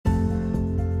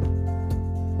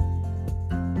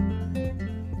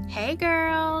Hey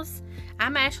girls,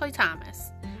 I'm Ashley Thomas.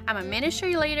 I'm a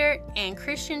ministry leader and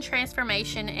Christian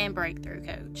transformation and breakthrough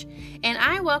coach, and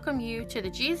I welcome you to the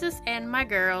Jesus and My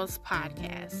Girls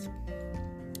podcast.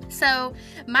 So,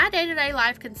 my day-to-day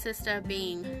life consists of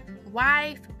being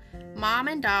wife, mom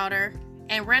and daughter,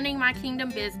 and running my kingdom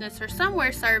business or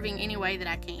somewhere serving any way that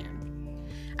I can.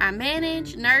 I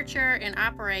manage, nurture, and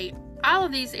operate all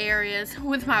of these areas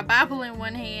with my Bible in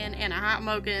one hand and a hot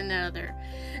mocha in the other.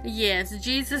 Yes,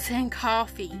 Jesus and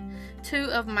coffee, two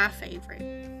of my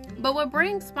favorite. But what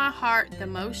brings my heart the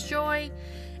most joy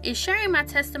is sharing my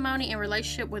testimony and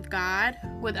relationship with God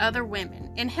with other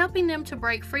women and helping them to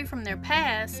break free from their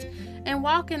past and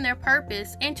walk in their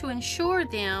purpose and to ensure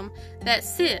them that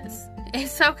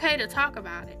it's okay to talk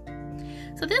about it.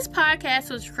 So this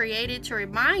podcast was created to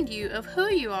remind you of who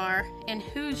you are and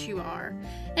whose you are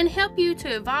and help you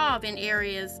to evolve in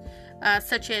areas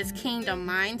such as kingdom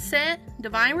mindset,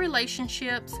 divine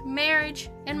relationships,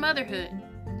 marriage, and motherhood.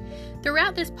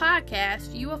 Throughout this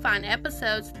podcast, you will find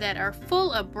episodes that are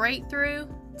full of breakthrough,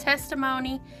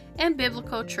 testimony, and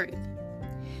biblical truth.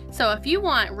 So if you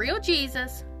want real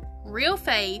Jesus, real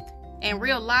faith, and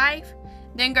real life,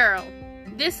 then girl,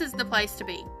 this is the place to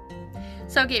be.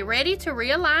 So get ready to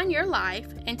realign your life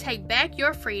and take back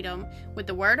your freedom with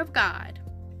the Word of God.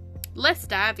 Let's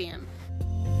dive in.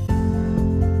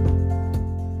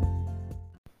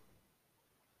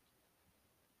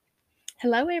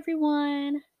 Hello,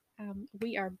 everyone.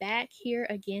 We are back here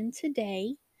again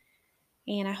today,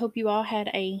 and I hope you all had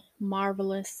a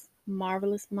marvelous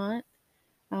month.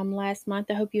 Last month,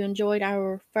 I hope you enjoyed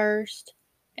our first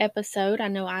episode. I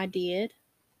know I did.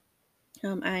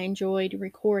 I enjoyed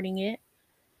recording it.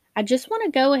 I just want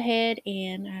to go ahead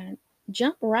and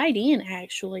jump right in,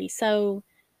 actually. So,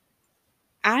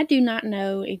 I do not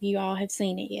know if you all have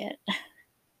seen it yet,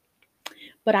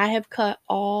 but I have cut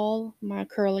all my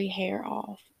curly hair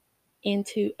off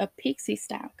into a pixie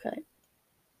style cut.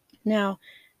 Now,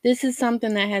 this is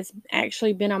something that has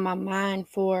actually been on my mind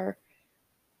for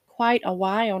quite a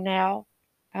while now,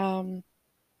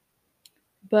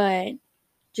 but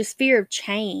just fear of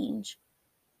change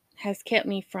has kept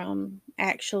me from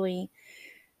actually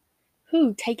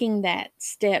taking that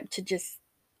step to just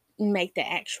make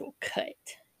the actual cut.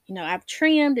 You know, I've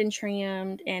trimmed,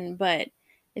 but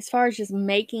as far as just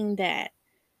making that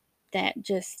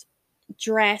just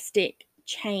drastic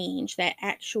change, that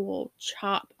actual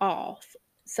chop off,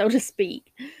 so to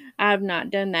speak, I've not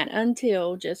done that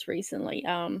until just recently.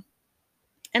 And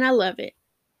I love it,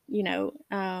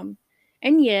 and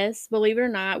yes, believe it or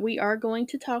not, we are going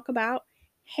to talk about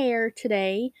hair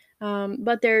today.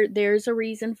 But there's a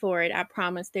reason for it. I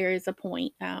promise there is a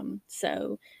point. I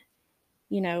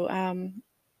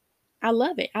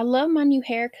love it. I love my new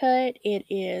haircut. It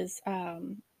is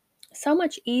so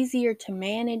much easier to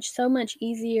manage, so much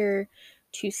easier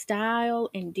to style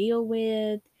and deal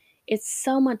with. It's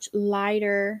so much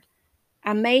lighter.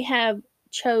 I may have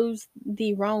chose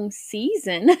the wrong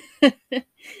season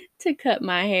to cut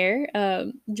my hair,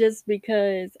 just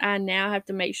because I now have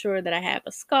to make sure that I have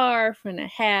a scarf and a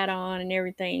hat on and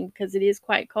everything because it is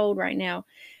quite cold right now.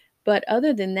 But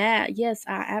other than that, yes,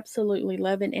 I absolutely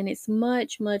love it, and it's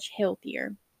much, much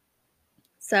healthier.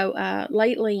 So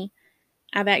lately,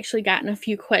 I've actually gotten a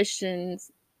few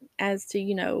questions as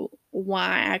to,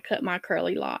 why I cut my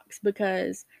curly locks,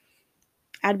 because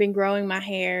I'd been growing my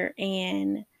hair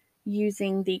and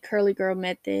using the curly girl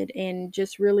method and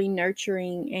just really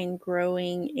nurturing and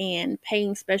growing and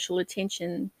paying special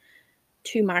attention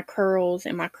to my curls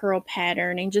and my curl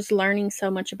pattern and just learning so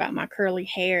much about my curly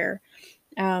hair.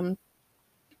 And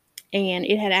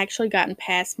it had actually gotten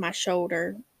past my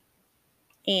shoulder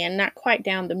and not quite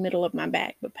down the middle of my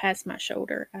back, but past my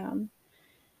shoulder.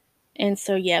 And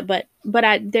so, yeah, but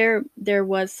there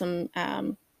was some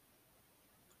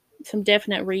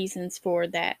definite reasons for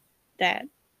that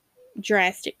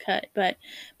drastic cut, but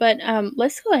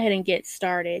let's go ahead and get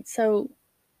started. So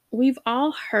we've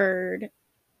all heard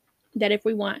that if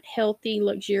we want healthy,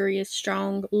 luxurious,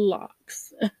 strong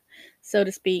locks, so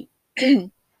to speak,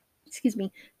 excuse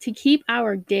me, to keep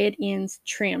our dead ends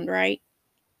trimmed, right?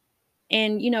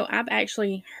 And, I've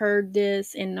actually heard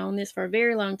this and known this for a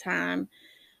very long time,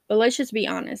 but let's just be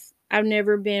honest. I've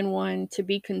never been one to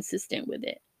be consistent with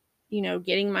it.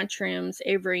 Getting my trims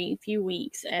every few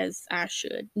weeks as I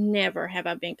should. Never have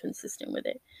I been consistent with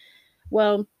it.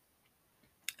 Well,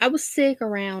 I was sick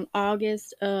around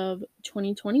August of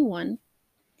 2021.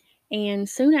 And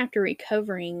soon after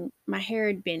recovering, my hair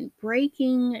had been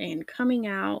breaking and coming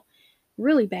out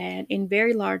really bad in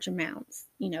very large amounts,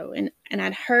 and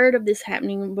I'd heard of this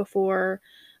happening before.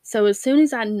 So as soon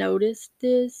as I noticed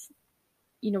this,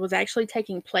 was actually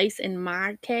taking place in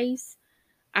my case,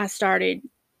 I started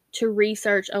to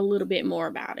research a little bit more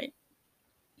about it.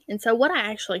 And so what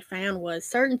I actually found was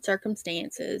certain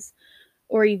circumstances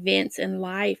or events in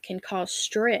life can cause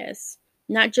stress,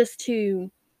 not just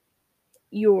to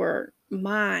your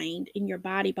mind and your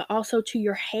body, but also to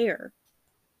your hair.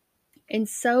 And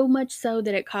so much so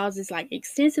that it causes like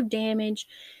extensive damage,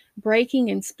 breaking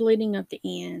and splitting of the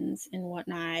ends and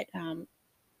whatnot. And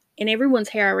everyone's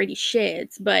hair already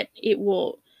sheds, but it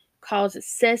will cause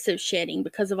excessive shedding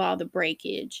because of all the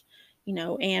breakage,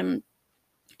 and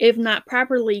if not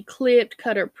properly clipped,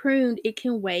 cut, or pruned, it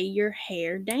can weigh your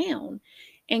hair down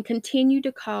and continue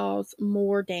to cause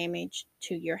more damage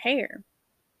to your hair.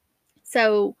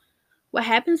 So, what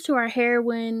happens to our hair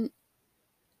when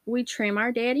we trim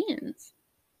our dead ends?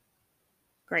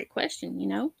 Great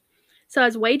question. So,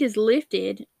 as weight is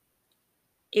lifted,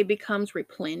 it becomes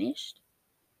replenished,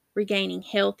 regaining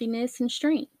healthiness and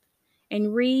strength,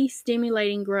 and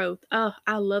re-stimulating growth. Oh,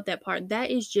 I love that part. That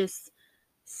is just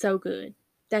so good.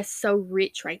 That's so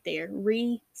rich right there.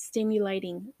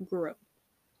 Re-stimulating growth.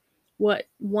 What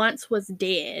once was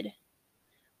dead,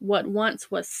 what once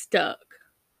was stuck,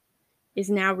 is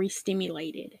now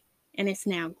re-stimulated, and it's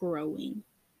now growing. Do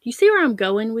you see where I'm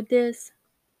going with this?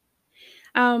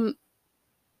 Um,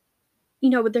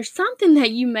 but there's something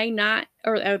that you may not,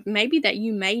 or maybe that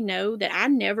you may know that I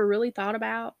never really thought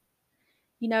about.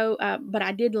 But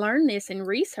I did learn this in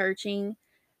researching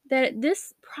that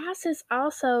this process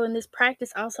also and this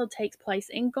practice also takes place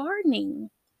in gardening.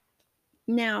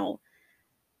 Now,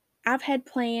 I've had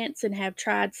plants and have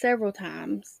tried several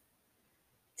times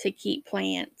to keep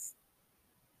plants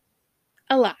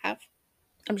alive.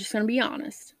 I'm just going to be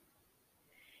honest.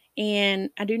 And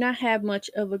I do not have much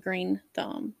of a green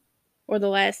thumb. Or the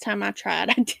last time I tried,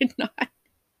 I did not.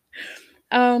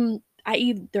 I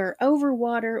either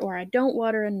overwater or I don't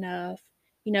water enough,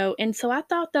 and so I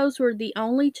thought those were the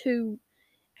only two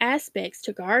aspects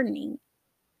to gardening.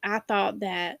 I thought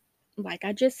that, like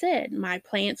I just said, my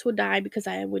plants would die because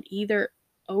I would either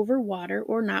overwater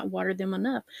or not water them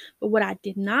enough. But what I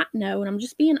did not know, and I'm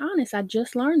just being honest, I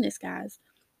just learned this, guys.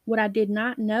 What I did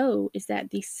not know is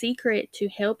that the secret to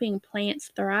helping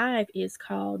plants thrive is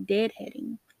called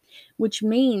deadheading, which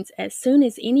means as soon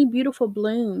as any beautiful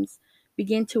blooms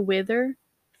begin to wither,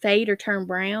 fade, or turn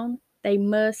brown, they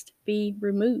must be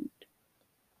removed.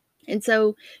 And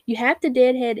so you have to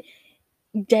deadhead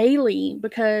daily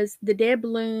because the dead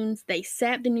balloons, they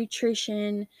sap the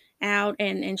nutrition out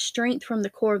and strength from the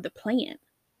core of the plant.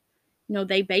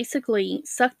 They basically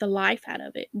suck the life out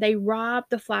of it. They rob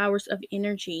the flowers of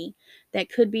energy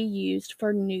that could be used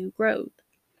for new growth.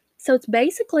 So it's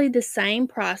basically the same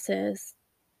process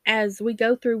as we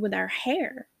go through with our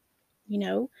hair, you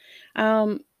know.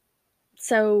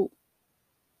 So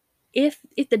if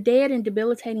the dead and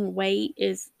debilitating weight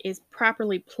is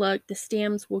properly plucked, the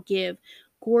stems will give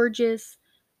gorgeous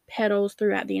petals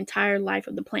throughout the entire life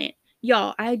of the plant.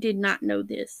 Y'all, I did not know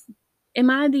this. Am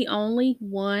I the only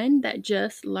one that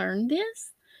just learned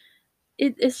this?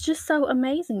 It's just so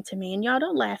amazing to me. And y'all,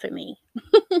 don't laugh at me.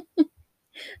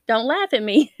 Don't laugh at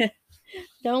me.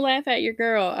 Don't laugh at your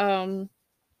girl.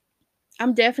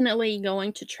 I'm definitely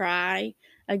going to try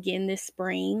again this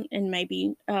spring and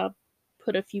maybe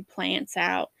put a few plants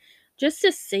out just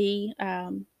to see,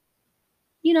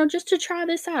 just to try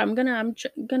this out. I'm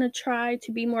gonna try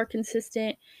to be more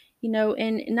consistent,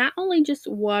 and not only just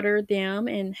water them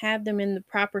and have them in the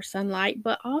proper sunlight,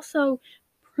 but also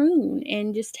prune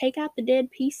and just take out the dead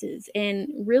pieces and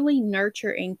really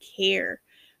nurture and care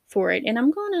for it. And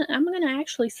I'm gonna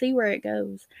actually see where it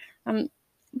goes.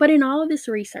 But in all of this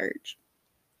research,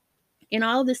 in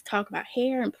all of this talk about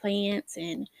hair and plants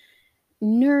and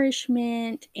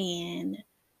nourishment and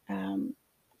um,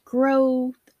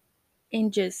 growth,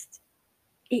 and just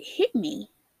it hit me.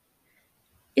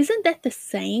 Isn't that the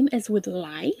same as with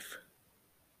life?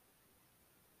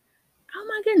 Oh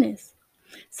my goodness.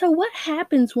 So, what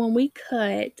happens when we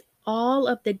cut all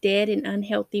of the dead and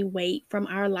unhealthy weight from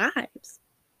our lives?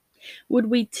 Would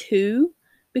we too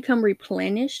become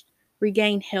replenished,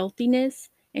 regain healthiness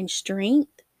and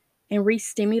strength, and re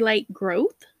stimulate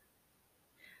growth?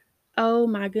 Oh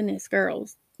my goodness,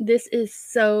 girls. This is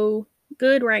so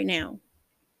good right now.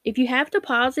 If you have to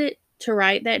pause it to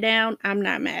write that down, I'm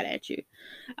not mad at you.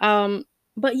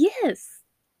 But yes,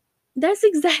 that's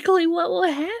exactly what will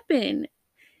happen.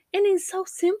 And it's so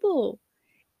simple.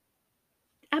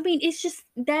 I mean, it's just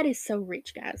that is so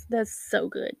rich, guys. That's so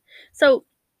good. So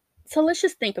let's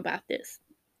just think about this.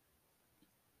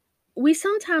 We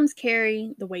sometimes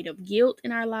carry the weight of guilt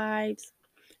in our lives,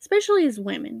 especially as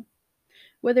women,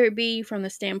 whether it be from the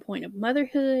standpoint of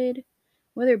motherhood,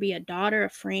 whether it be a daughter, a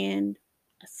friend,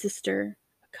 a sister,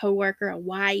 a coworker, a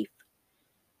wife,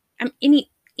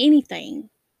 anything.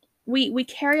 We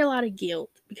carry a lot of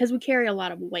guilt because we carry a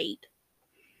lot of weight.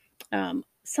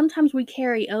 Sometimes we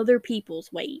carry other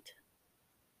people's weight.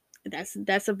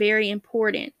 That's a very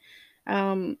important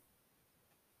um,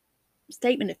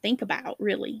 statement to think about,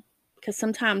 really, because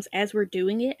sometimes as we're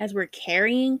doing it, as we're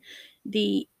carrying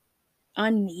the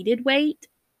unneeded weight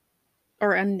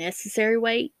or unnecessary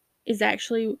weight is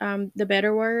actually the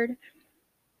better word.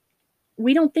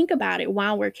 We don't think about it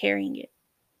while we're carrying it.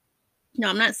 Now,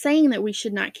 I'm not saying that we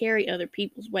should not carry other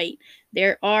people's weight.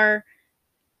 There are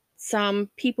some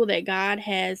people that God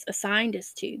has assigned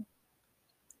us to,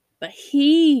 but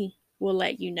He will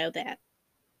let you know that.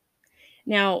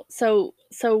 Now, so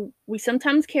we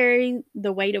sometimes carry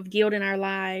the weight of guilt in our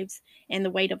lives and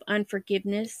the weight of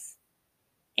unforgiveness.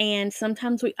 And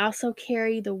sometimes we also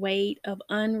carry the weight of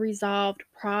unresolved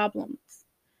problems.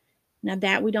 Now,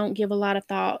 that we don't give a lot of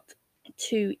thought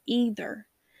to either.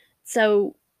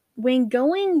 So, when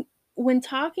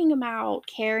talking about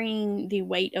carrying the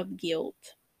weight of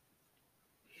guilt,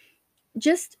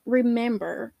 just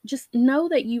remember, just know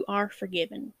that you are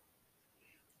forgiven.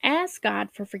 Ask God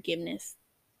for forgiveness,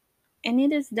 and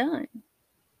it is done.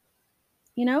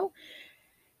 You know,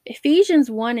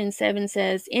 Ephesians 1:7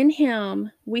 says, "In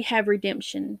him we have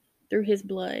redemption through his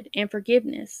blood and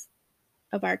forgiveness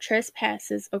of our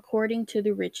trespasses according to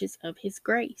the riches of his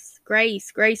grace."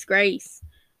 Grace, grace, grace.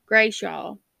 Grace,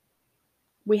 y'all.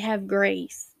 We have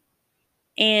grace.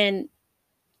 And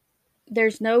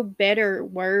there's no better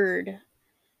word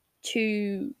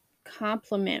to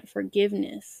complement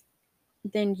forgiveness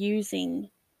than using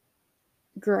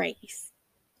grace.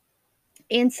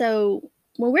 And so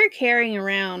when we're carrying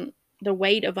around the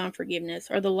weight of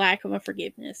unforgiveness or the lack of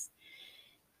unforgiveness,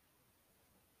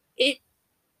 it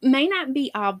may not be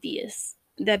obvious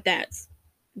that that's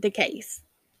the case,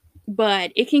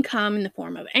 but it can come in the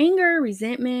form of anger,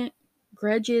 resentment,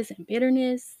 grudges, and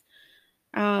bitterness.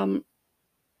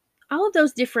 All of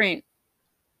those different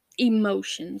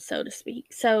emotions, so to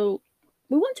speak. So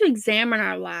we want to examine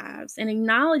our lives and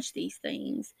acknowledge these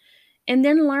things and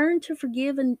then learn to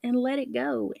forgive and let it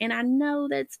go. And I know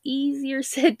that's easier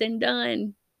said than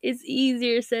done. It's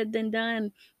easier said than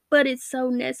done, but it's so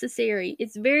necessary.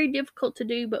 It's very difficult to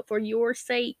do, but for your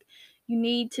sake, you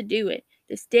need to do it.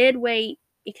 This dead weight,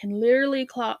 it can literally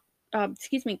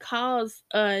cause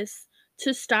us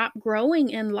to stop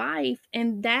growing in life.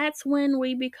 And that's when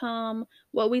we become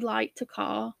what we like to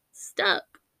call stuck.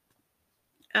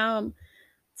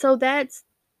 So that's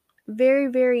very,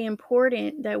 very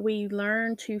important that we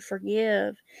learn to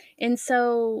forgive. And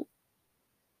so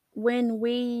when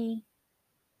we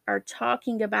are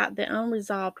talking about the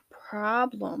unresolved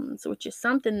problems, which is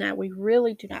something that we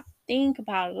really do not think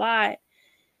about a lot,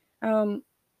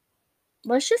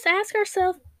 let's just ask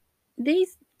ourselves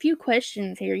these few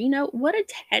questions here. What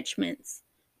attachments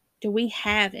do we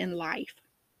have in life?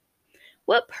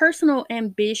 What personal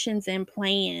ambitions and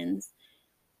plans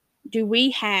do we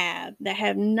have that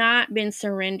have not been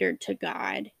surrendered to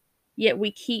God, yet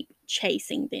we keep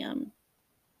chasing them?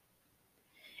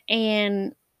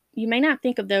 And you may not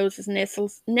think of those as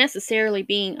necessarily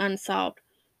being unsolved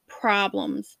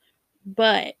problems,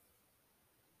 but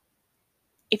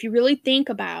if you really think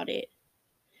about it,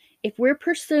 if we're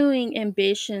pursuing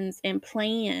ambitions and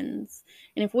plans,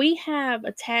 and if we have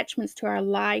attachments to our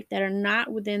life that are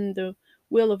not within the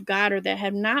will of God or that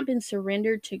have not been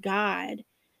surrendered to God,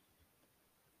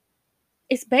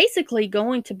 it's basically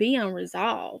going to be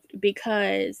unresolved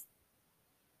because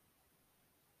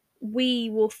we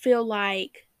will feel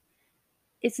like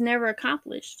it's never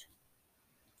accomplished.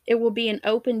 It will be an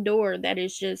open door that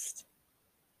is just,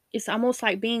 it's almost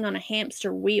like being on a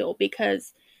hamster wheel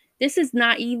because this is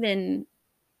not even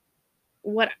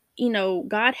what,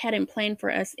 God had in plan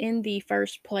for us in the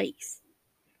first place,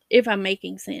 if I'm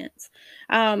making sense.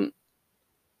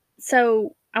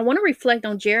 So I want to reflect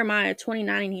on Jeremiah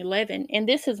 29:11, and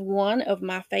this is one of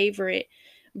my favorite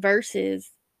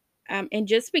verses. And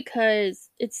just because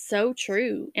it's so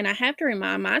true, and I have to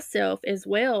remind myself as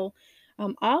well,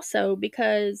 also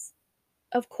because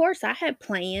of course I have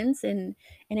plans and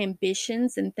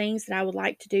ambitions and things that I would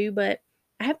like to do, but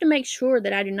I have to make sure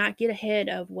that I do not get ahead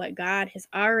of what God has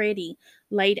already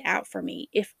laid out for me.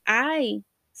 If I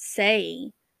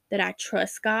say that I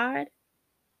trust God,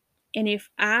 and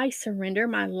if I surrender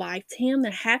my life to him,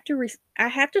 then I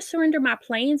have to surrender my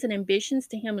plans and ambitions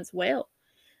to him as well.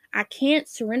 I can't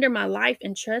surrender my life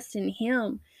and trust in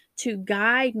him to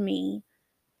guide me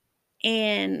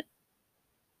and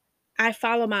I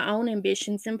follow my own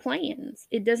ambitions and plans.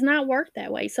 It does not work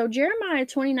that way. So Jeremiah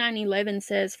 29:11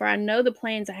 says, "For I know the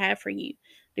plans I have for you,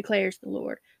 declares the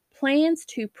Lord. Plans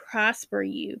to prosper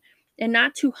you and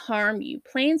not to harm you,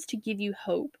 plans to give you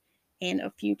hope and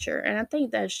a future." And I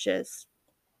think that's just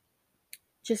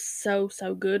so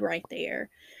good right there.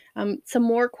 Some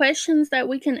more questions that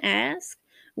we can ask.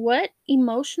 What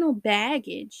emotional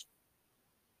baggage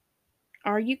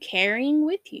are you carrying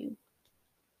with you?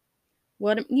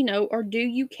 Or do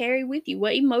you carry with you?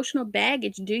 What emotional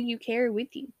baggage do you carry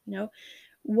with you?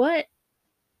 What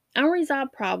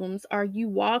unresolved problems are you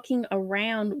walking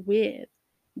around with?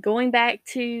 Going back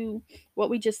to what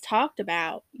we just talked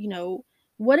about,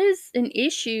 what is an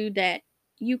issue that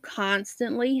you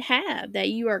constantly have, that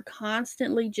you are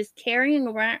constantly just carrying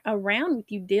around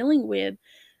with you, dealing with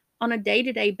on a day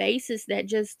to day basis, that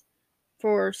just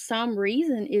for some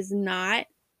reason is not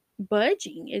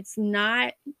budging? It's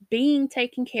not being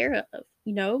taken care of,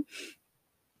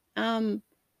 Um,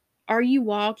 are you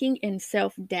walking in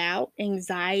self doubt,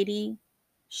 anxiety,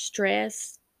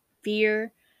 stress,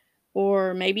 fear,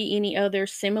 or maybe any other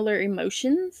similar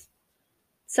emotions?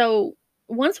 So,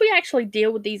 once we actually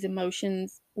deal with these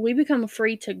emotions, we become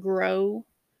free to grow,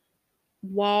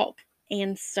 walk,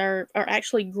 and serve, or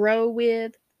actually grow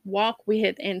with, walk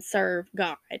with, and serve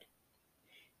God.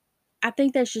 I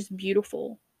think that's just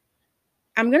beautiful.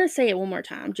 I'm going to say it one more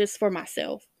time just for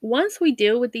myself. Once we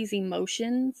deal with these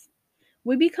emotions,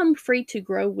 we become free to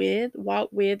grow with, walk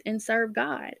with, and serve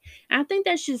God. And I think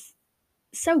that's just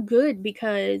so good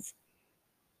because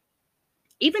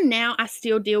even now I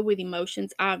still deal with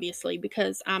emotions, obviously,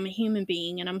 because I'm a human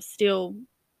being and I'm still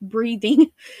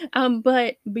breathing.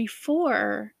 But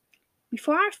before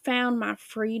I found my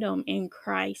freedom in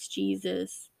Christ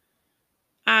Jesus,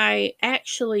 I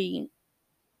actually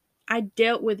I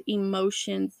dealt with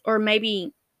emotions, or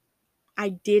maybe I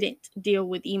didn't deal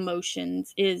with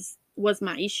emotions is was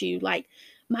my issue. Like,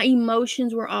 my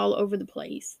emotions were all over the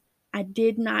place. I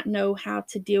did not know how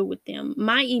to deal with them.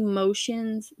 My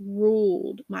emotions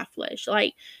ruled my flesh.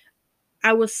 Like,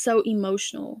 I was so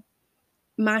emotional.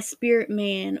 My spirit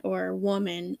man or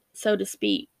woman, so to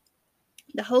speak,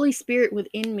 the Holy Spirit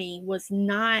within me was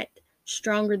not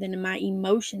stronger than my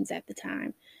emotions at the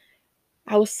time.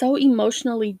 I was so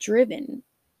emotionally driven.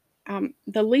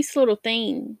 The least little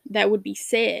thing that would be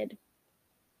said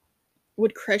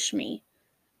would crush me.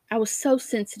 I was so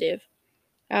sensitive.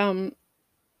 Um,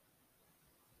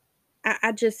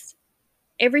 I just,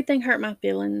 everything hurt my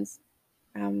feelings.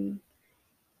 Um,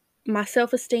 my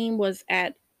self esteem was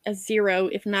at a zero,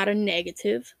 if not a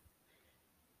negative.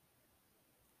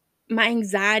 My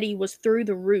anxiety was through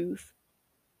the roof.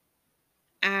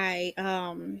 I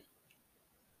um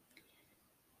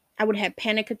I would have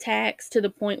panic attacks to the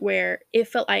point where it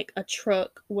felt like a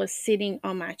truck was sitting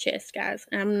on my chest, guys.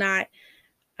 And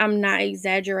I'm not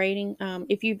exaggerating.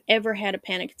 If you've ever had a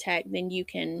panic attack, then you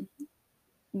can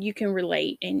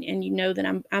relate, and you know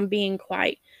that I'm being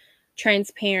quite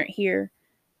transparent here.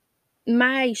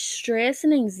 My stress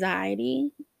and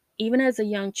anxiety, even as a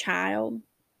young child,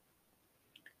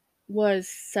 was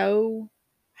so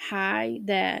high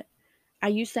that I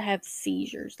used to have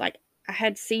seizures. Like, I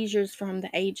had seizures from the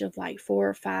age of like 4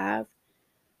 or 5,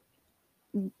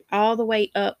 all the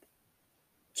way up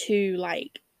to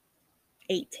like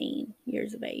 18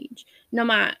 years of age. No,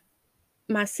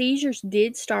 my seizures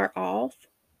did start off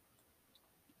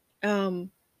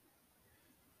um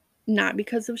not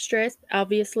because of stress,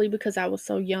 obviously, because I was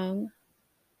so young.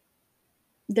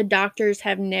 The doctors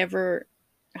have never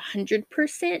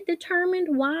 100%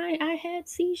 determined why I had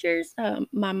seizures.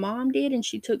 My mom did, and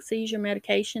she took seizure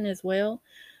medication as well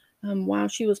while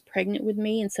she was pregnant with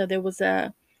me. And so there was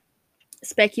a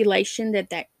speculation that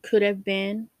that could have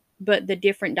been, but the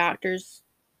different doctors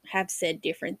have said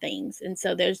different things. And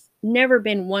so there's never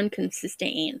been one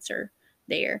consistent answer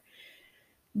there.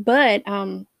 But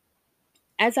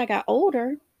as I got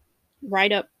older,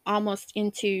 right up almost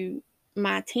into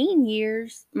my teen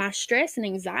years, my stress and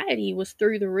anxiety was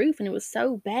through the roof, and it was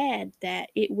so bad that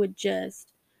it would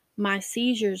just, my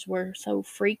seizures were so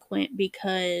frequent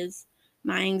because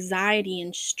my anxiety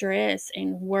and stress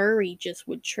and worry just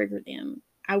would trigger them.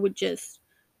 I would just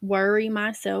worry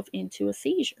myself into a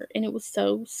seizure, and it was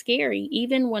so scary.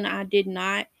 Even when I did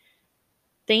not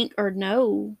think or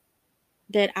know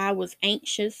that I was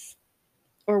anxious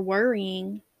or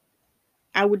worrying,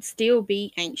 I would still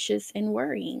be anxious and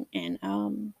worrying. And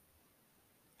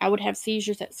I would have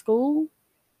seizures at school.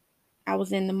 I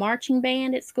was in the marching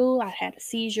band at school. I had a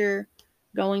seizure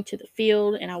going to the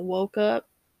field, and I woke up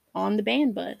on the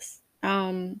band bus.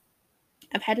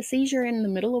 I've had a seizure in the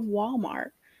middle of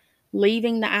Walmart,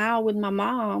 leaving the aisle with my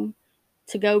mom.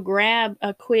 to go grab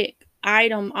a quick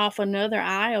item off another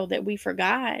aisle that we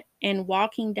forgot, and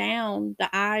walking down the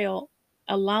aisle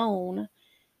alone,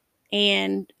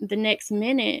 and the next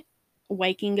minute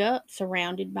waking up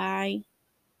surrounded by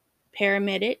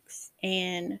paramedics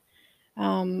and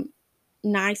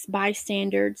nice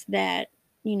bystanders that,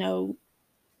 you know,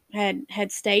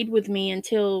 had stayed with me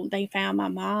until they found my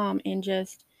mom. And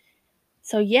just,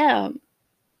 so yeah,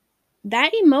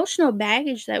 that emotional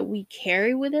baggage that we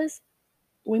carry with us,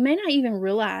 we may not even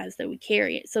realize that we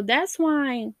carry it. So that's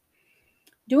why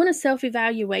doing a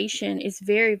self-evaluation is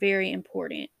very, very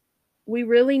important. We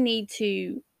really need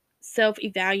to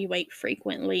self-evaluate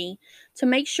frequently to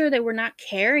make sure that we're not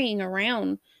carrying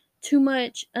around too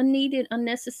much unneeded,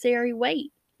 unnecessary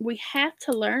weight. We have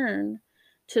to learn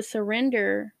to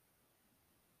surrender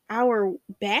our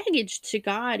baggage to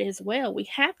God as well. We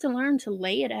have to learn to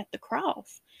lay it at the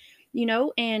cross,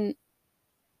 and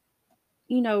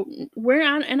we're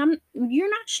not, and you're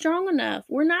not strong enough.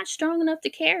 We're not strong enough to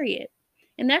carry it.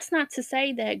 And that's not to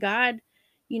say that God,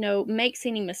 makes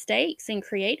any mistakes in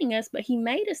creating us, but he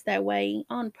made us that way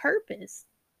on purpose.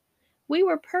 We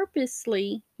were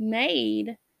purposely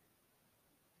made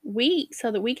weak so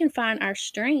that we can find our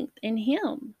strength in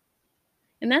him.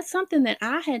 And that's something that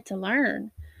I had to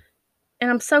learn. And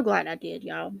I'm so glad I did,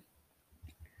 y'all.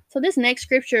 So this next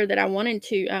scripture that I wanted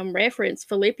to reference,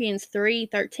 Philippians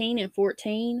 3:13 and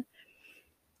 14,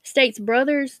 states,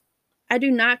 "Brothers, I do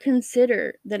not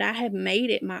consider that I have made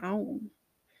it my own.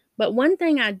 But one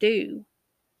thing I do,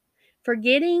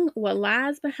 forgetting what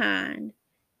lies behind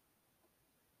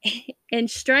and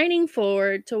straining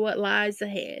forward to what lies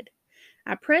ahead,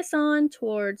 I press on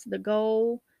towards the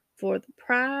goal for the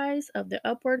prize of the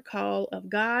upward call of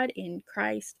God in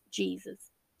Christ Jesus."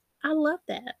 I love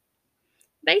that.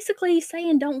 Basically, he's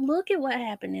saying don't look at what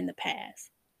happened in the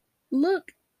past.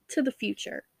 Look to the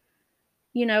future.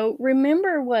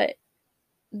 Remember what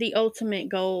the ultimate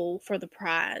goal for the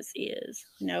prize is.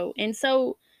 And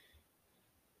so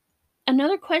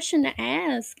another question to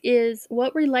ask is,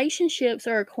 what relationships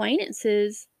or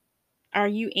acquaintances are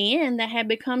you in that have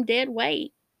become dead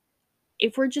weight?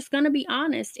 If we're just going to be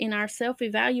honest in our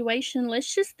self-evaluation,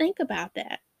 let's just think about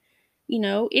that.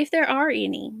 If there are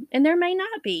any, and there may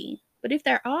not be, but if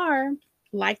there are,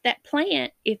 like that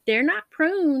plant, if they're not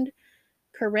pruned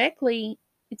correctly,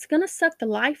 it's going to suck the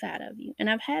life out of you. And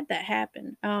I've had that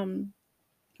happen.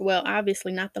 Well,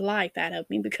 obviously not the life out of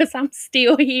me because I'm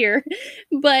still here,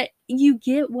 but you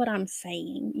get what I'm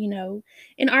saying.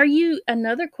 And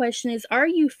another question is, are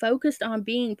you focused on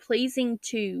being pleasing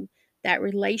to that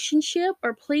relationship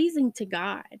or pleasing to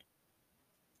God?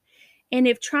 And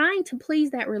if trying to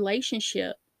please that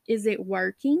relationship, is it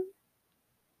working?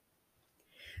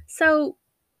 So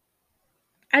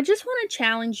I just want to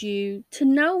challenge you to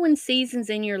know when seasons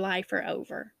in your life are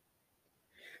over.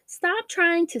 Stop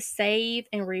trying to save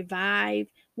and revive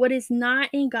what is not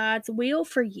in God's will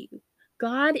for you.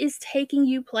 God is taking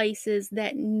you places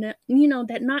that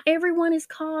that not everyone is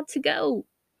called to go.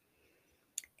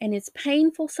 And it's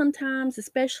painful sometimes,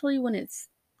 especially when it's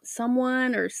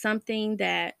someone or something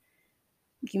that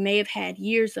you may have had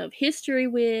years of history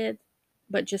with,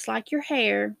 but just like your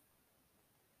hair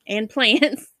and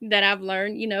plants that I've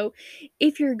learned,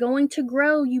 if you're going to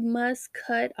grow, you must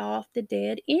cut off the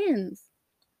dead ends.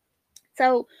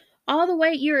 So all the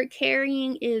weight you're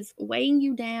carrying is weighing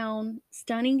you down,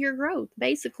 stunning your growth,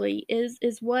 basically, is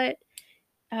what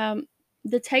the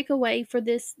takeaway for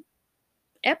this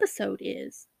episode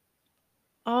is.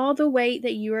 All the weight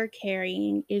that you are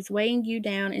carrying is weighing you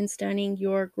down and stunning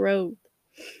your growth.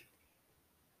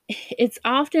 It's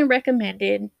often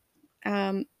recommended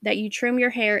that you trim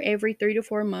your hair every 3 to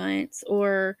 4 months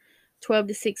or 12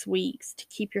 to 6 weeks to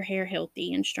keep your hair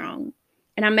healthy and strong.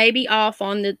 And I may be off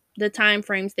on the time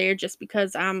frames there just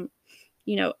because I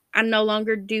no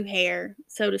longer do hair,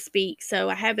 so to speak.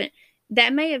 So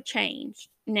that may have changed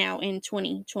now in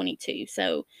 2022.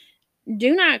 So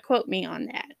do not quote me on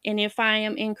that. And if I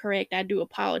am incorrect, I do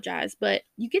apologize, but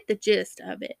you get the gist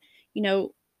of it.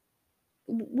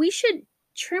 We should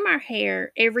trim our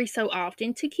hair every so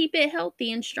often to keep it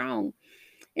healthy and strong.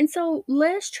 And so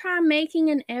let's try making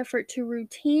an effort to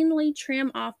routinely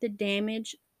trim off the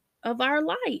damage of our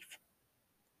life.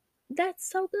 That's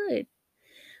so good.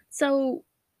 So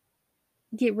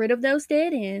get rid of those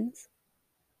dead ends.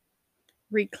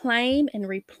 Reclaim and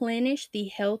replenish the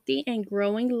healthy and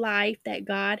growing life that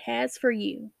God has for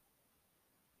you.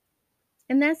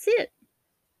 And that's it.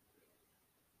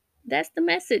 That's the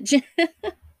message.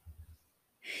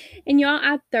 And y'all,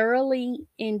 I thoroughly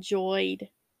enjoyed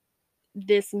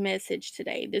this message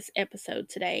today, this episode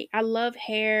today. I love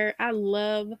hair. I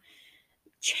love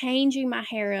changing my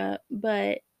hair up,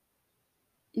 but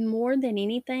more than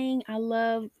anything, I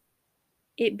love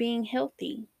it being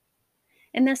healthy.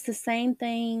 And that's the same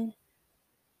thing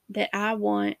that I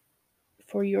want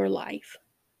for your life.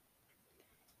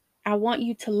 I want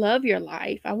you to love your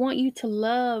life. I want you to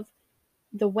love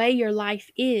the way your life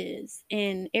is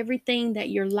and everything that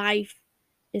your life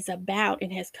is about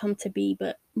and has come to be.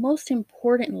 But most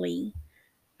importantly,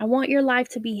 I want your life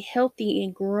to be healthy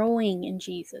and growing in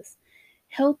Jesus,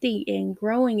 healthy and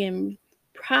growing and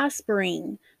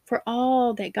prospering for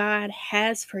all that God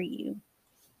has for you.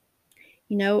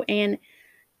 And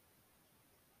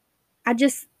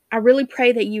I really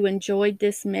pray that you enjoyed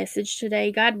this message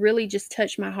today. God really just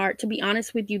touched my heart. To be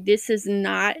honest with you, this is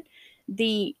not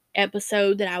the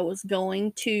episode that I was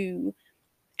going to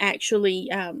actually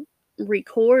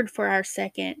record for our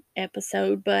second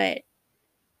episode, but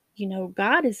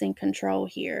God is in control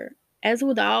here, as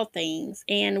with all things.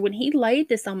 And when He laid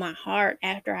this on my heart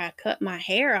after I cut my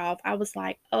hair off, I was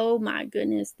like, oh my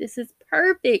goodness, this is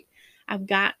perfect. I've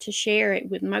got to share it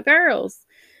with my girls.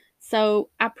 So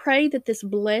I pray that this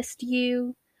blessed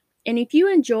you. And if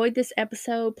you enjoyed this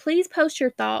episode, please post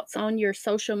your thoughts on your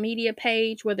social media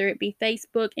page, whether it be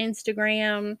Facebook,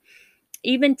 Instagram,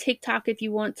 even TikTok, if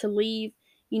you want to leave,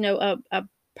 a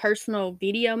personal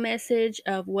video message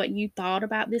of what you thought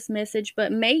about this message.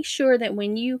 But make sure that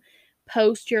when you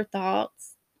post your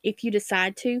thoughts, if you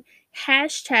decide to,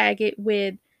 hashtag it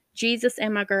with Jesus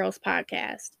and My Girls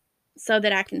podcast so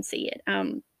that I can see it.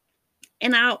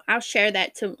 And I'll share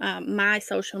that to my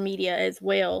social media as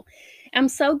well. I'm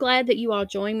so glad that you all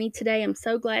joined me today. I'm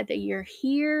so glad that you're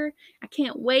here. I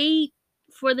can't wait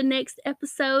for the next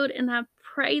episode, and I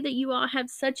pray that you all have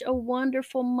such a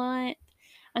wonderful month.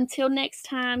 Until next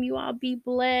time, you all be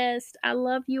blessed. I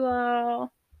love you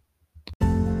all.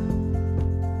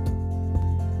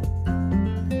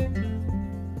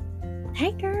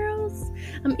 Hey girls!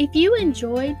 If you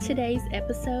enjoyed today's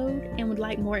episode and would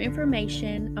like more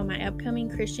information on my upcoming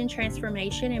Christian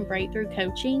transformation and breakthrough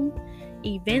coaching,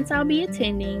 events I'll be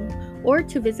attending, or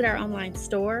to visit our online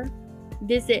store,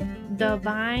 visit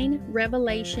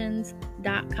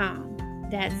thevinerevelations.com.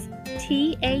 That's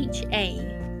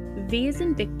THA, V as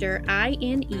in Victor,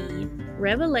 INE,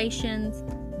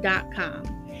 revelations.com.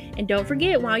 And don't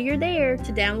forget, while you're there,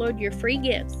 to download your free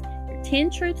gifts, your 10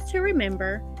 Truths to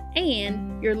Remember,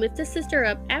 and your Lift a Sister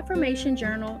Up affirmation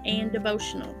journal and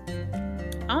devotional.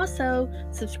 Also,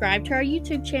 subscribe to our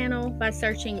YouTube channel by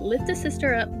searching Lift a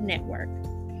Sister Up Network.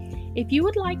 If you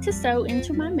would like to sow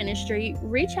into my ministry,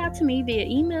 reach out to me via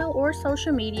email or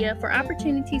social media for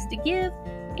opportunities to give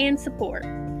and support.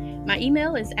 My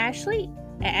email is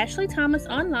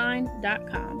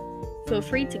ashley@ashleythomasonline.com. Feel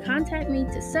free to contact me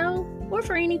to sow or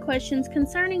for any questions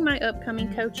concerning my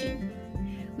upcoming coaching.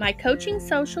 My coaching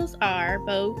socials are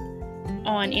both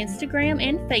on Instagram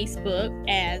and Facebook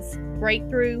as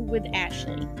Breakthrough with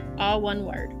Ashley, all one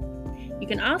word. You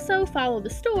can also follow the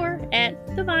store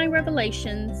at Divine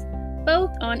Revelations,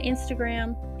 both on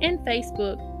Instagram and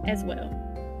Facebook as well.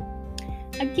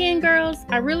 Again, girls,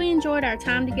 I really enjoyed our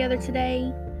time together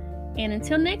today. And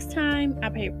until next time, I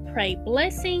pray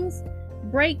blessings,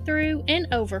 breakthrough, and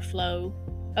overflow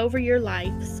over your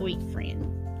life, sweet friend.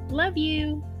 Love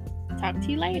you. Talk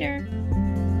to you later.